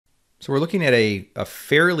So we're looking at a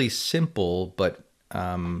fairly simple but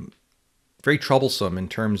very troublesome in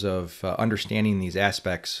terms of understanding these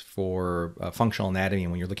aspects for functional anatomy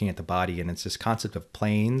when you're looking at the body. And it's this concept of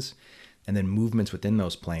planes and then movements within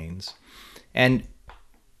those planes. And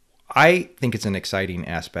I think it's an exciting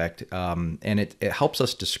aspect, and it helps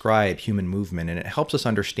us describe human movement, and it helps us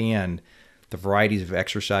understand the varieties of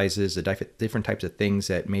exercises, the different types of things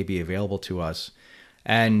that may be available to us.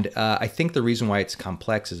 And I think the reason why it's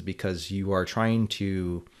complex is because you are trying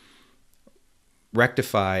to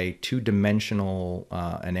rectify two-dimensional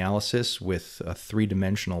analysis with a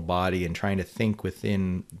three-dimensional body and trying to think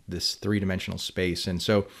within this three-dimensional space. And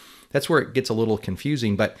so that's where it gets a little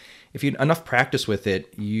confusing. But if you enough practice with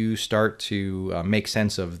it, you start to make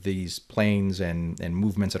sense of these planes and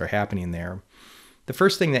movements that are happening there. The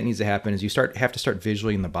first thing that needs to happen is you have to start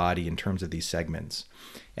visualizing the body in terms of these segments.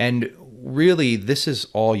 And really, this is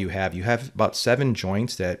all you have. You have about 7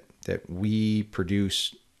 joints that we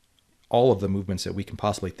produce all of the movements that we can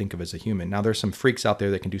possibly think of as a human. Now, there's some freaks out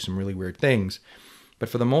there that can do some really weird things, but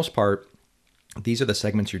for the most part, these are the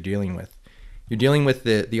segments you're dealing with. You're dealing with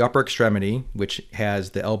the upper extremity, which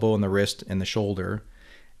has the elbow and the wrist and the shoulder.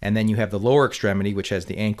 And then you have the lower extremity, which has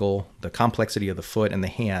the ankle, the complexity of the foot and the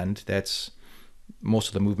hand. That's most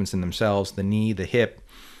of the movements in themselves, the knee, the hip.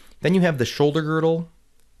 Then you have the shoulder girdle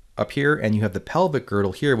up here, and you have the pelvic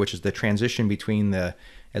girdle here, which is the transition between the,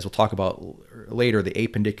 as we'll talk about later, the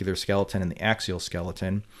appendicular skeleton and the axial skeleton.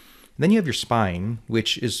 And then you have your spine,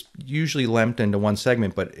 which is usually lumped into one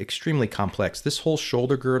segment, but extremely complex. This whole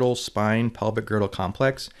shoulder girdle, spine, pelvic girdle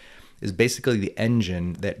complex is basically the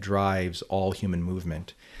engine that drives all human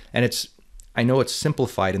movement. And I know it's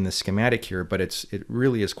simplified in the schematic here, but it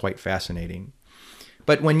really is quite fascinating.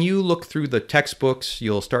 But when you look through the textbooks,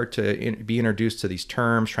 you'll start to be introduced to these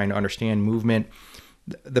terms, trying to understand movement.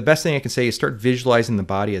 The best thing I can say is start visualizing the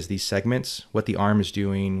body as these segments, what the arm is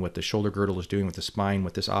doing, what the shoulder girdle is doing with the spine,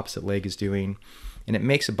 what this opposite leg is doing. And it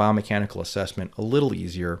makes a biomechanical assessment a little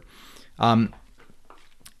easier.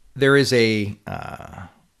 There is a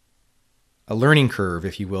learning curve,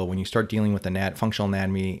 if you will, when you start dealing with functional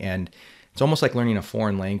anatomy, and it's almost like learning a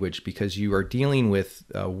foreign language because you are dealing with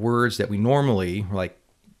words that we normally, like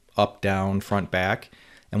up, down, front, back,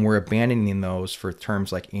 and we're abandoning those for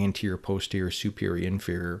terms like anterior, posterior, superior,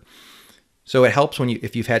 inferior. So it helps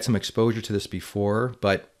if you've had some exposure to this before,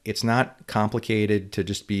 but it's not complicated to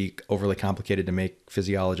just be overly complicated to make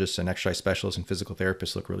physiologists and exercise specialists and physical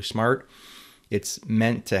therapists look really smart. It's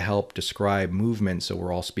meant to help describe movement so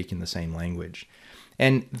we're all speaking the same language.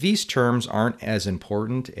 And these terms aren't as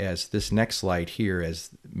important as this next slide here, as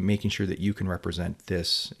making sure that you can represent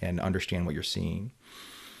this and understand what you're seeing.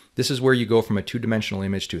 This is where you go from a two-dimensional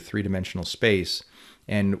image to a three-dimensional space,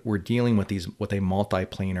 and we're dealing with a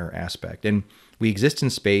multiplanar aspect. And we exist in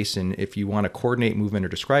space, and if you want to coordinate movement or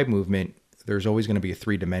describe movement, there's always going to be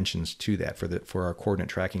 3 dimensions to that for our coordinate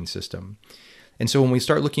tracking system. And so when we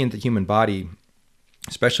start looking at the human body,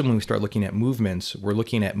 especially when we start looking at movements, we're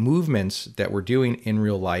looking at movements that we're doing in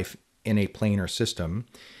real life in a planar system.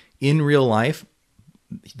 In real life,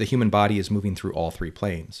 the human body is moving through all 3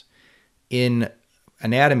 planes. In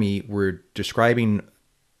anatomy, we're describing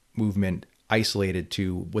movement isolated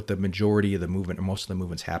to what the majority of the movement or most of the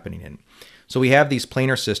movement's happening in. So we have these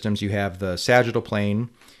planar systems. You have the sagittal plane,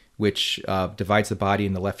 which divides the body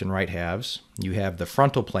into left and right halves. You have the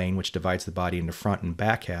frontal plane, which divides the body into front and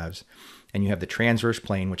back halves. And you have the transverse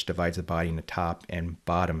plane, which divides the body into top and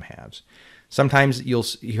bottom halves. Sometimes you'll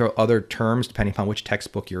hear other terms depending upon which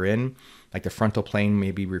textbook you're in, like the frontal plane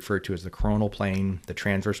may be referred to as the coronal plane, the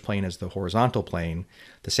transverse plane as the horizontal plane.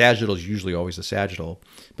 The sagittal is usually always the sagittal.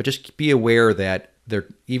 But just be aware that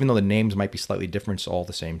even though the names might be slightly different, it's all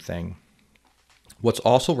the same thing. What's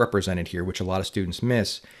also represented here, which a lot of students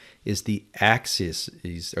miss, is the axes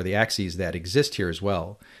that exist here as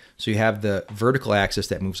well. So you have the vertical axis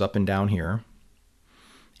that moves up and down here.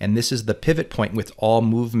 And this is the pivot point with all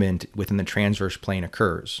movement within the transverse plane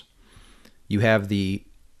occurs. You have the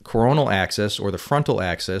coronal axis or the frontal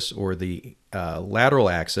axis or the lateral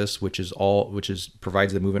axis, which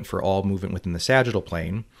provides the movement for all movement within the sagittal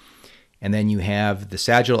plane. And then you have the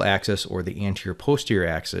sagittal axis or the anterior posterior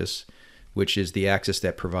axis, which is the axis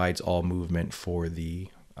that provides all movement for the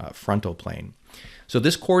frontal plane. So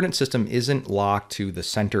this coordinate system isn't locked to the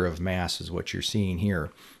center of mass, is what you're seeing here.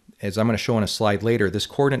 As I'm going to show on a slide later, this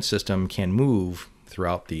coordinate system can move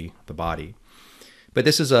throughout the body. But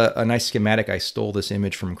this is a nice schematic. I stole this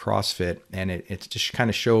image from CrossFit, and it just kind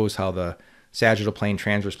of shows how the sagittal plane,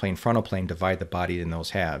 transverse plane, frontal plane divide the body in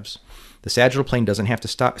those halves. The sagittal plane doesn't have to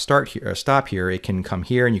stop here. It can come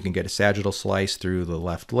here, and you can get a sagittal slice through the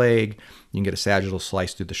left leg. You can get a sagittal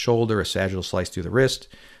slice through the shoulder, a sagittal slice through the wrist.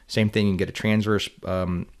 Same thing, you can get a transverse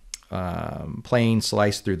plane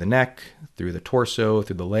slice through the neck, through the torso,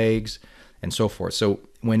 through the legs, and so forth. So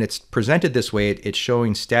when it's presented this way, it's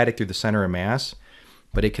showing static through the center of mass,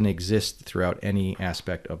 but it can exist throughout any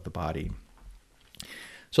aspect of the body.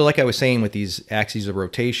 So like I was saying with these axes of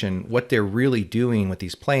rotation, what they're really doing with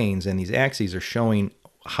these planes and these axes are showing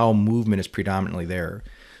how movement is predominantly there.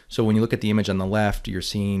 So when you look at the image on the left, you're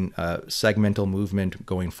seeing segmental movement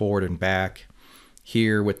going forward and back.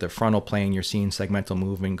 Here with the frontal plane, you're seeing segmental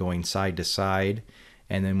movement going side to side.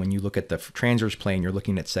 And then when you look at the transverse plane, you're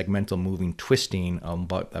looking at segmental moving, twisting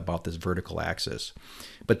about this vertical axis.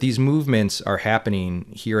 But these movements are happening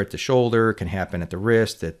here at the shoulder, can happen at the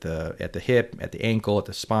wrist, at the hip, at the ankle, at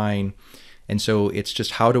the spine. And so it's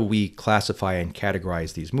just how do we classify and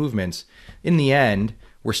categorize these movements? In the end,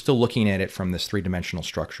 we're still looking at it from this three-dimensional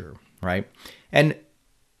structure, right? And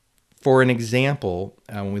for an example,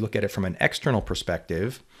 when we look at it from an external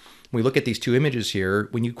perspective, we look at these two images here.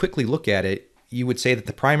 When you quickly look at it, you would say that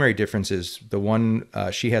the primary difference is the one,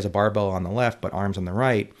 she has a barbell on the left, but arms on the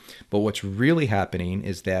right. But what's really happening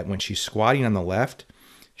is that when she's squatting on the left,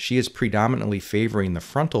 she is predominantly favoring the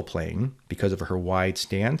frontal plane because of her wide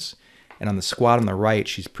stance. And on the squat on the right,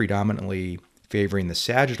 she's predominantly favoring the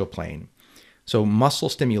sagittal plane. So muscle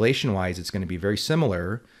stimulation-wise, it's going to be very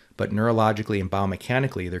similar, but neurologically and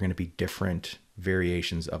biomechanically, they're going to be different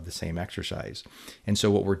variations of the same exercise. And so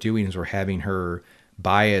what we're doing is we're having her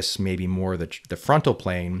bias maybe more the frontal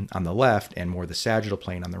plane on the left and more the sagittal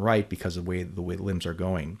plane on the right because of the way limbs are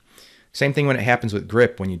going. Same thing when it happens with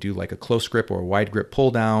grip, when you do like a close grip or a wide grip pull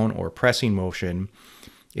down or pressing motion.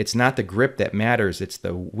 It's not the grip that matters, it's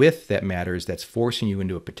the width that matters that's forcing you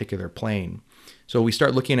into a particular plane. So we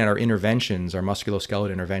start looking at our interventions, our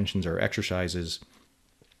musculoskeletal interventions, our exercises.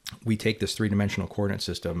 We take this three-dimensional coordinate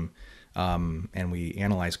system and we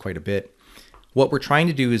analyze quite a bit. What we're trying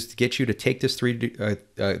to do is to get you to take this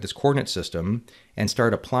this coordinate system and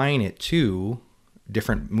start applying it to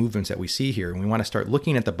different movements that we see here. And we want to start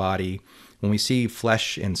looking at the body. When we see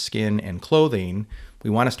flesh and skin and clothing, we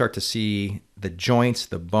want to start to see the joints,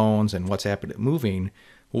 the bones, and what's happening moving.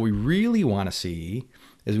 What we really want to see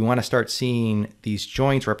is we want to start seeing these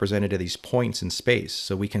joints represented at these points in space.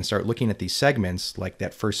 So we can start looking at these segments like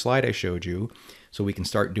that first slide I showed you, so we can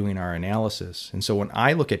start doing our analysis. And so when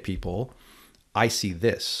I look at people, I see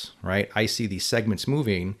this, right? I see these segments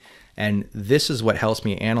moving, and this is what helps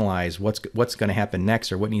me analyze what's going to happen next,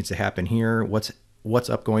 or what needs to happen here, what's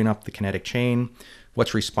going up the kinetic chain,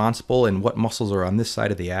 what's responsible, and what muscles are on this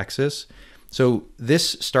side of the axis. So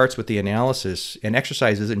this starts with the analysis, and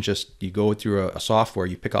exercise isn't just you go through a software,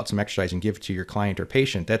 you pick out some exercise and give it to your client or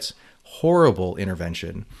patient. That's horrible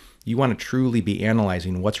intervention. You want to truly be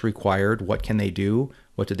analyzing what's required, what can they do,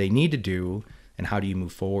 what do they need to do, and how do you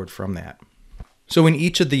move forward from that. So in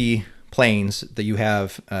each of the planes that you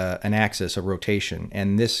have an axis, a rotation,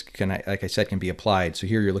 and this can, like I said, can be applied. So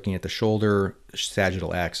here you're looking at the shoulder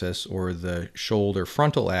sagittal axis, or the shoulder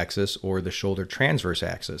frontal axis, or the shoulder transverse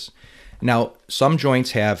axis. Now, some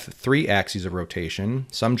joints have 3 axes of rotation.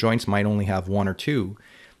 Some joints might only have 1 or 2.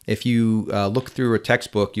 If you look through a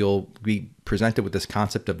textbook, you'll be presented with this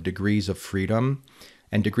concept of degrees of freedom.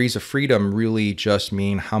 And degrees of freedom really just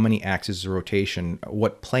mean how many axes of rotation,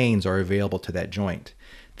 what planes are available to that joint.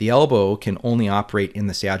 The elbow can only operate in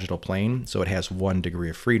the sagittal plane, so it has 1 degree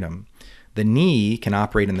of freedom. The knee can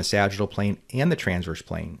operate in the sagittal plane and the transverse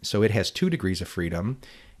plane, so it has 2 degrees of freedom.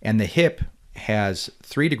 And the hip has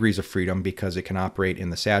 3 degrees of freedom because it can operate in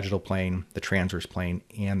the sagittal plane, the transverse plane,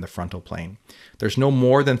 and the frontal plane. There's no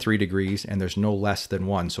more than 3 degrees, and there's no less than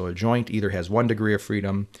 1. So a joint either has 1 degree of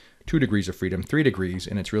freedom, 2 degrees of freedom, 3 degrees,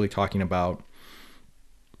 and it's really talking about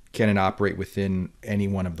can it operate within any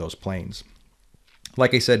one of those planes.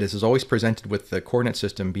 Like I said, this is always presented with the coordinate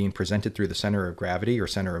system being presented through the center of gravity or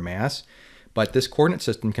center of mass, but this coordinate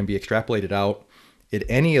system can be extrapolated out at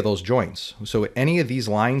any of those joints. So at any of these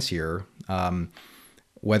lines here,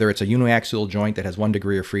 whether it's a uniaxial joint that has 1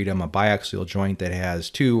 degree of freedom, a biaxial joint that has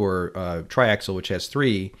 2, or a triaxial which has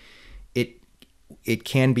 3, it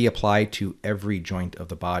can be applied to every joint of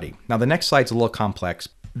the body. Now the next slide's a little complex.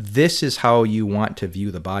 This is how you want to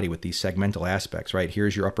view the body with these segmental aspects, right?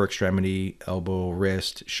 Here's your upper extremity, elbow,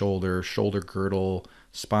 wrist, shoulder girdle,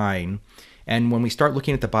 spine. And when we start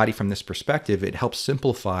looking at the body from this perspective, it helps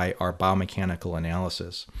simplify our biomechanical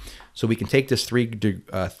analysis. So we can take this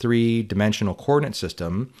three-dimensional coordinate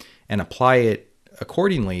system and apply it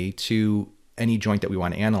accordingly to any joint that we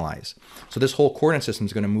want to analyze. So this whole coordinate system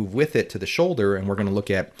is going to move with it to the shoulder, and we're going to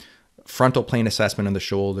look at frontal plane assessment of the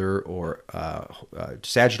shoulder or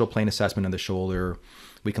sagittal plane assessment of the shoulder.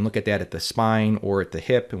 We can look at that at the spine or at the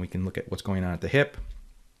hip, and we can look at what's going on at the hip.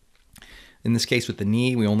 In this case with the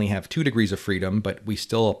knee, we only have 2 degrees of freedom, but we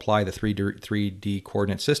still apply the 3D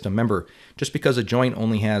coordinate system. Remember, just because a joint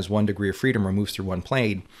only has 1 degree of freedom or moves through one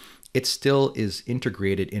plane, it still is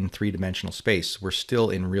integrated in 3-dimensional space. We're still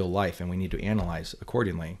in real life, and we need to analyze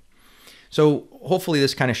accordingly. So hopefully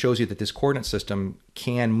this kind of shows you that this coordinate system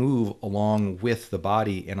can move along with the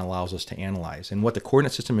body and allows us to analyze. And what the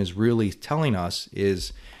coordinate system is really telling us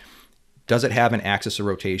is, does it have an axis of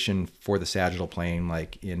rotation for the sagittal plane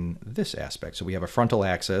like in this aspect? So we have a frontal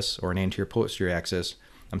axis or an anterior posterior axis,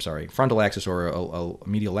 frontal axis or a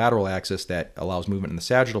medial lateral axis that allows movement in the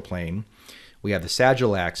sagittal plane. We have the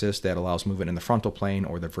sagittal axis that allows movement in the frontal plane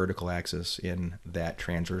or the vertical axis in that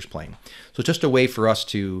transverse plane. So it's just a way for us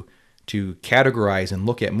to categorize and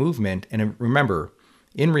look at movement. And remember,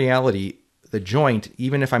 in reality, the joint,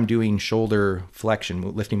 even if I'm doing shoulder flexion,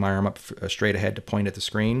 lifting my arm up straight ahead to point at the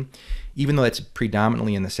screen, even though it's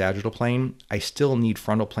predominantly in the sagittal plane, I still need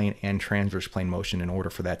frontal plane and transverse plane motion in order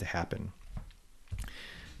for that to happen.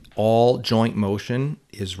 All joint motion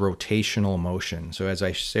is rotational motion. So as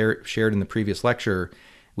I shared in the previous lecture,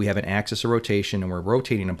 we have an axis of rotation and we're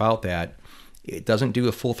rotating about that. It doesn't do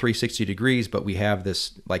a full 360 degrees, but we have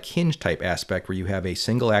this like hinge type aspect where you have a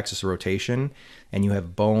single axis of rotation and you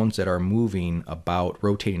have bones that are moving about,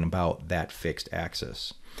 rotating about that fixed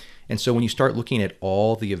axis. And so when you start looking at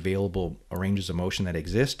all the available ranges of motion that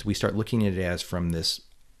exist, we start looking at it as from this,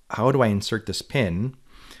 how do I insert this pin,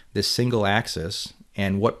 this single axis,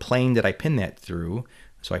 and what plane did I pin that through?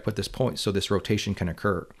 So I put this point so this rotation can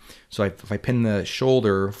occur. So if I pin the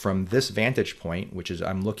shoulder from this vantage point, which is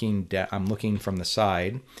I'm looking from the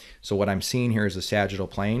side. So what I'm seeing here is the sagittal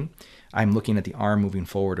plane. I'm looking at the arm moving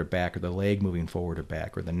forward or back, or the leg moving forward or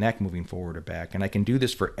back, or the neck moving forward or back. And I can do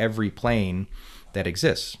this for every plane that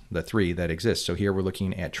exists, the 3 that exist. So here we're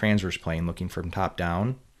looking at transverse plane, looking from top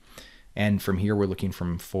down. And from here we're looking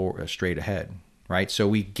from straight ahead, right? So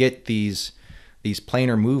we get these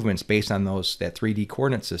planar movements based on that 3D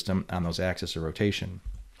coordinate system on those axes of rotation.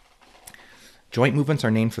 Joint movements are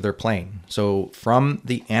named for their plane. So from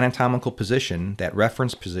the anatomical position, that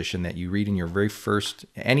reference position that you read in your very first,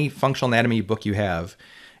 any functional anatomy book you have,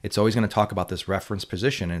 it's always going to talk about this reference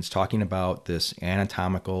position, and it's talking about this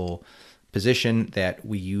anatomical position that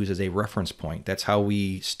we use as a reference point. That's how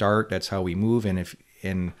we start, that's how we move,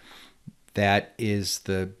 and that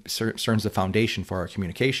serves the foundation for our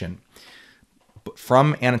communication. But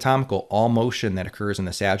from anatomical, all motion that occurs in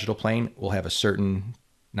the sagittal plane will have a certain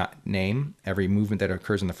name. Every movement that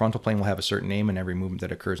occurs in the frontal plane will have a certain name, and every movement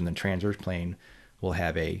that occurs in the transverse plane will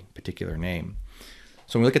have a particular name.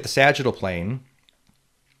 So when we look at the sagittal plane,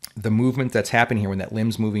 the movement that's happening here, when that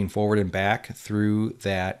limb's moving forward and back through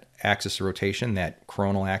that axis of rotation, that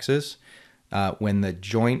coronal axis, when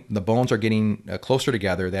the bones are getting closer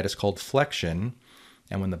together, that is called flexion.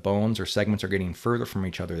 And when the bones or segments are getting further from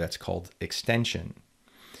each other, that's called extension.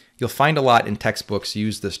 You'll find a lot in textbooks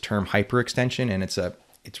use this term hyperextension, and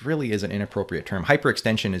it really is an inappropriate term.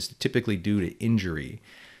 Hyperextension is typically due to injury.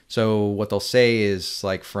 So what they'll say is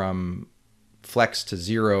like from flex to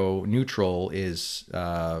 0, neutral is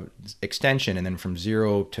extension, and then from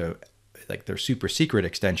 0 to like their super secret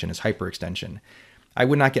extension is hyperextension. I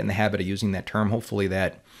would not get in the habit of using that term. Hopefully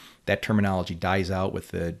that terminology dies out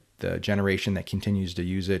with the generation that continues to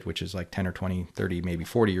use it, which is like 10 or 20, 30, maybe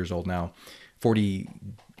 40 years old now, 40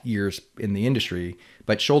 years in the industry.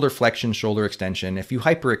 But shoulder flexion, shoulder extension, if you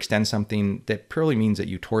hyperextend something, that purely means that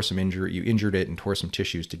you injured it and tore some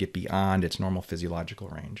tissues to get beyond its normal physiological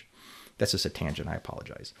range. That's just a tangent, I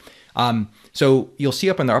apologize. So you'll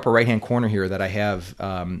see up in the upper right-hand corner here that I have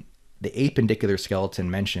the appendicular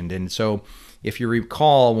skeleton mentioned. And so if you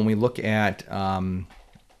recall, when we look at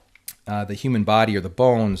the human body or the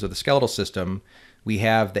bones or the skeletal system, we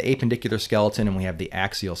have the appendicular skeleton and we have the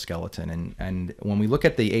axial skeleton. And when we look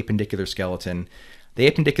at the appendicular skeleton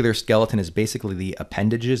is basically the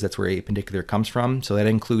appendages. That's where appendicular comes from. So that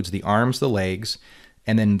includes the arms, the legs,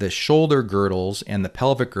 and then the shoulder girdles and the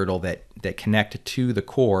pelvic girdle that connect to the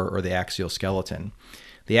core or the axial skeleton.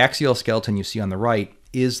 The axial skeleton you see on the right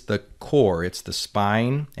is the core. It's the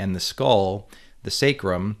spine and the skull, the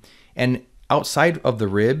sacrum, and outside of the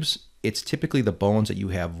ribs, it's typically the bones that you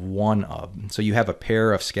have one of. So you have a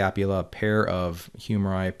pair of scapula, a pair of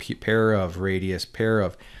humeri, pair of radius,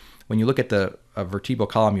 when you look at the vertebral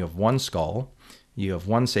column, you have one skull, you have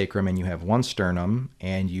one sacrum, and you have one sternum,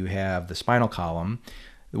 and you have the spinal column.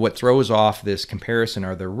 What throws off this comparison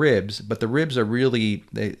are the ribs, but the ribs are really,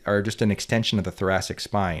 they are just an extension of the thoracic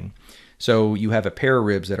spine. So you have a pair of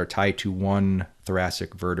ribs that are tied to one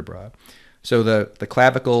thoracic vertebra. So the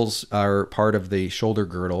clavicles are part of the shoulder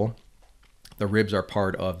girdle. The ribs are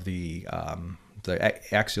part of the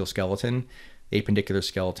axial skeleton, appendicular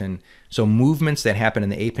skeleton. So movements that happen in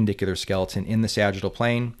the appendicular skeleton in the sagittal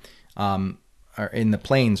plane in the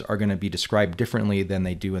planes are going to be described differently than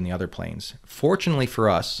they do in the other planes. Fortunately for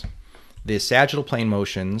us, the sagittal plane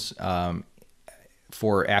motions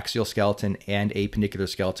for axial skeleton and appendicular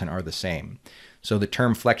skeleton are the same. So the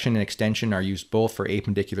term flexion and extension are used both for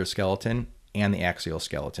appendicular skeleton and the axial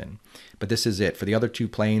skeleton. But this is it. For the other two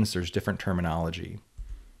planes, there's different terminology.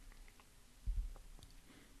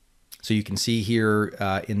 So you can see here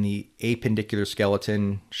in the appendicular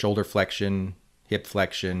skeleton, shoulder flexion, hip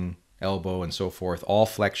flexion, elbow, and so forth, all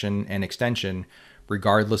flexion and extension,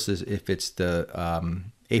 regardless if it's the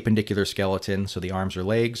appendicular skeleton, so the arms or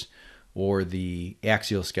legs, or the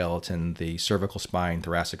axial skeleton, the cervical spine,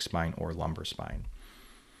 thoracic spine, or lumbar spine.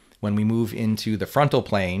 When we move into the frontal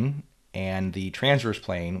plane and the transverse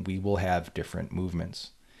plane, we will have different movements.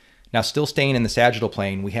 Now, still staying in the sagittal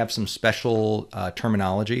plane, we have some special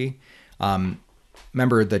terminology.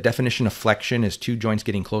 Remember, the definition of flexion is two joints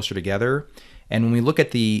getting closer together. And when we look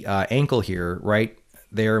at the ankle here, right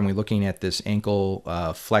there, and we're looking at this ankle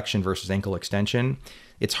flexion versus ankle extension,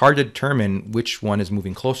 it's hard to determine which one is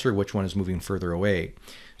moving closer, which one is moving further away.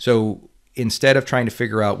 So instead of trying to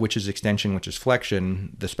figure out which is extension, which is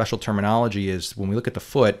flexion, the special terminology is when we look at the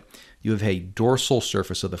foot, you have a dorsal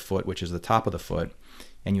surface of the foot, which is the top of the foot,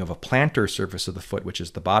 and you have a plantar surface of the foot, which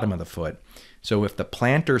is the bottom of the foot. So if the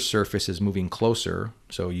plantar surface is moving closer,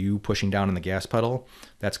 so you pushing down on the gas pedal,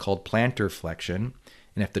 that's called plantar flexion.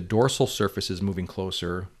 And if the dorsal surface is moving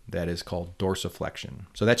closer, that is called dorsiflexion.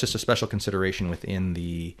 So that's just a special consideration within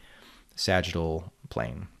the sagittal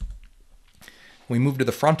plane. When we move to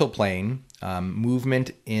the frontal plane,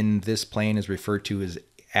 movement in this plane is referred to as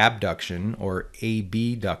abduction or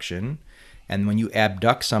abduction. And when you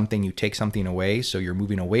abduct something, you take something away, so you're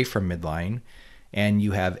moving away from midline. And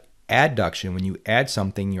you have adduction. When you add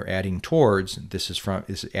something, you're adding towards. This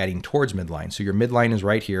is adding towards midline. So your midline is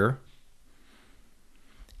right here.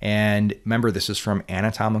 And remember, this is from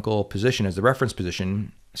anatomical position as the reference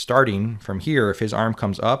position. Starting from here, if his arm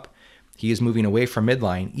comes up, he is moving away from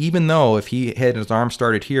midline. Even though if he had his arm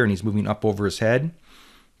started here and he's moving up over his head,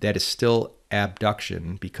 that is still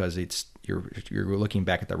abduction because you're looking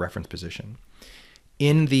back at the reference position.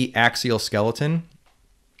 In the axial skeleton,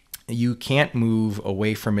 you can't move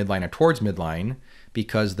away from midline or towards midline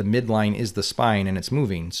because the midline is the spine and it's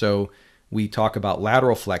moving. So we talk about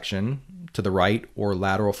lateral flexion to the right or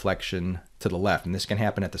lateral flexion to the left. And this can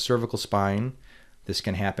happen at the cervical spine, this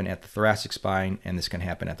can happen at the thoracic spine, and this can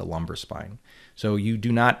happen at the lumbar spine. So you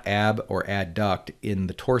do not ab or adduct in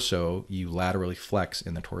the torso, you laterally flex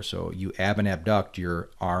in the torso. You ab and abduct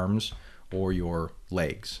your arms or your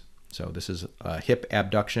legs. So this is hip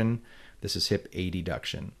abduction, this is hip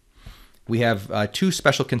adduction. We have two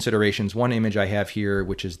special considerations. One image I have here,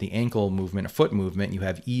 which is the ankle movement, a foot movement. You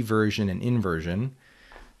have eversion and inversion.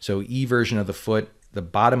 So eversion of the foot, the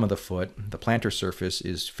bottom of the foot, the plantar surface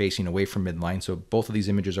is facing away from midline. So both of these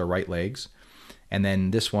images are right legs. And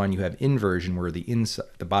then this one, you have inversion where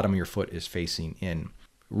the bottom of your foot is facing in.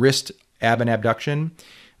 Wrist ab and abduction,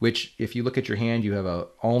 which if you look at your hand, you have a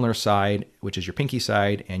ulnar side, which is your pinky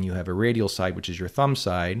side, and you have a radial side, which is your thumb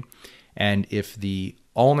side. And if the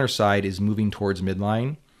ulnar side is moving towards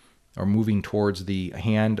midline or moving towards the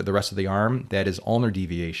hand, the rest of the arm, that is ulnar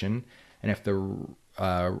deviation. And if the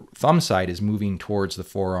thumb side is moving towards the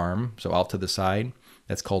forearm, so out to the side,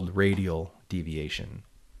 that's called radial deviation.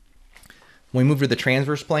 When we move to the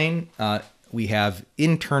transverse plane, we have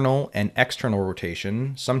internal and external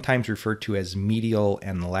rotation, sometimes referred to as medial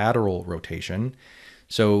and lateral rotation.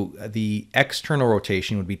 So the external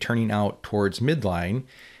rotation would be turning out towards midline.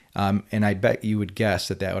 And I bet you would guess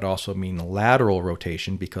that that would also mean lateral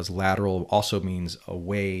rotation because lateral also means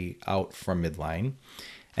away out from midline.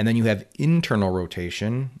 And then you have internal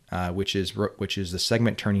rotation, which is the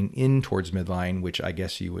segment turning in towards midline, which I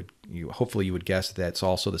guess hopefully you would guess that's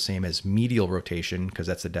also the same as medial rotation because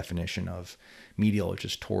that's the definition of medial, which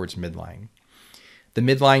is towards midline. The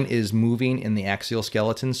midline is moving in the axial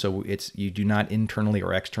skeleton, so you do not internally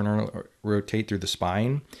or externally rotate through the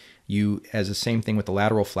spine. As the same thing with the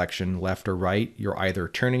lateral flexion, left or right, you're either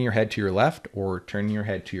turning your head to your left or turning your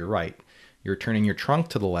head to your right. You're turning your trunk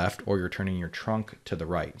to the left or you're turning your trunk to the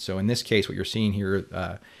right. So in this case, what you're seeing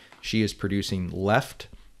here, she is producing left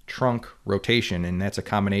trunk rotation, and that's a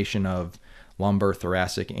combination of lumbar,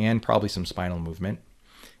 thoracic, and probably some spinal movement.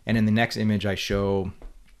 And in the next image, I show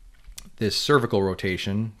this cervical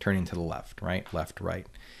rotation turning to the left, right, left, right.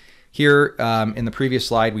 Here, in the previous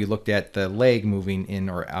slide, we looked at the leg moving in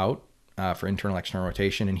or out for internal external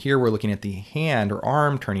rotation. And here we're looking at the hand or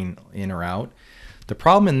arm turning in or out. The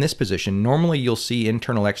problem in this position, normally you'll see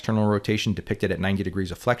internal external rotation depicted at 90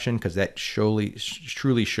 degrees of flexion because that truly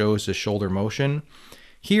shows the shoulder motion.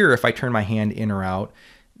 Here, if I turn my hand in or out,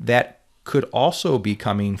 that could also be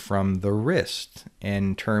coming from the wrist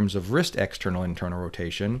in terms of wrist external internal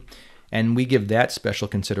rotation. And we give that special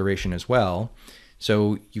consideration as well.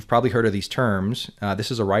 So you've probably heard of these terms.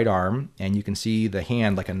 This is a right arm, and you can see the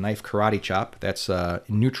hand like a knife karate chop. That's a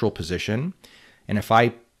neutral position. And if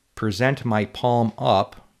I present my palm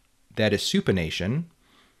up, that is supination.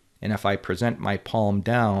 And if I present my palm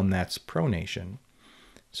down, that's pronation.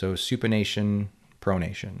 So supination,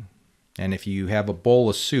 pronation. And if you have a bowl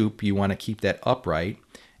of soup, you want to keep that upright.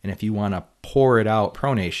 And if you want to pour it out,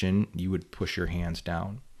 pronation, you would push your hands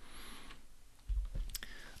down.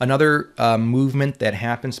 Another movement that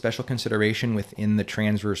happens, special consideration within the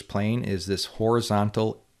transverse plane, is this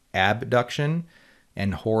horizontal abduction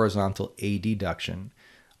and horizontal adduction.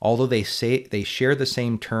 Although they share the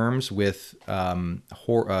same terms with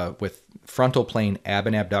frontal plane ab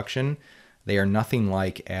and abduction, they are nothing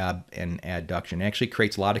like ab and adduction. It actually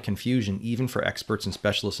creates a lot of confusion even for experts and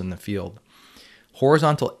specialists in the field.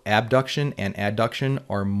 Horizontal abduction and adduction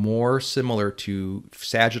are more similar to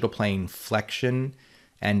sagittal plane flexion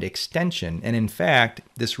and extension. And in fact,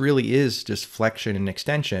 this really is just flexion and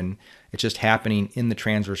extension. It's just happening in the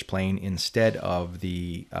transverse plane instead of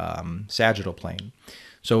the sagittal plane.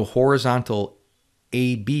 So horizontal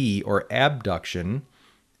AB or abduction,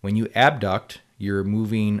 when you abduct, you're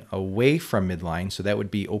moving away from midline. So that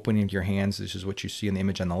would be opening your hands. This is what you see in the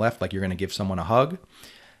image on the left, like you're going to give someone a hug.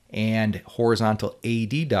 And horizontal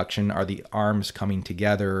adduction are the arms coming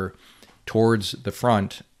together towards the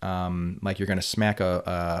front, like you're going to smack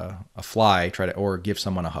a fly, or give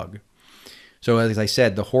someone a hug. So as I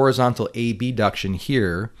said, the horizontal abduction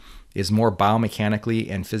here is more biomechanically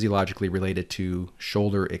and physiologically related to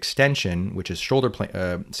shoulder extension, which is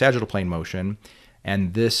sagittal plane motion,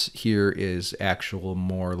 and this here is actual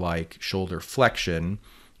more like shoulder flexion,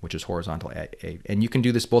 which is horizontal. And you can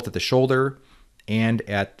do this both at the shoulder and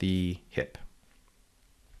at the hip.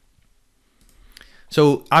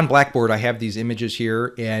 So on Blackboard, I have these images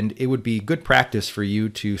here, and it would be good practice for you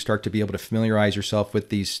to start to be able to familiarize yourself with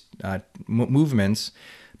these movements,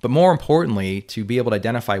 but more importantly, to be able to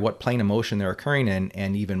identify what plane of motion they're occurring in,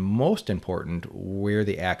 and even most important, where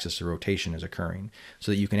the axis of rotation is occurring,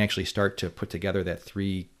 so that you can actually start to put together that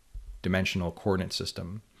three-dimensional coordinate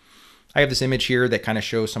system. I have this image here that kind of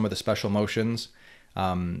shows some of the special motions,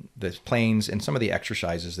 the planes, and some of the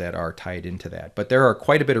exercises that are tied into that. But there are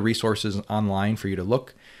quite a bit of resources online for you to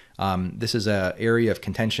look. This is an area of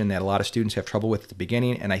contention that a lot of students have trouble with at the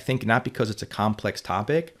beginning, and I think not because it's a complex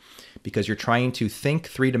topic, because you're trying to think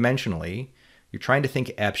three-dimensionally, you're trying to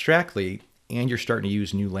think abstractly, and you're starting to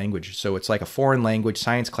use new language. So it's like a foreign language,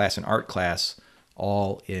 science class, and art class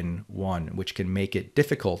all in one, which can make it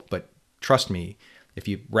difficult. But trust me, if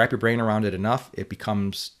you wrap your brain around it enough, it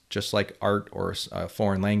becomes just like art or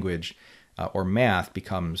foreign language or math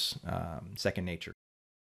becomes second nature.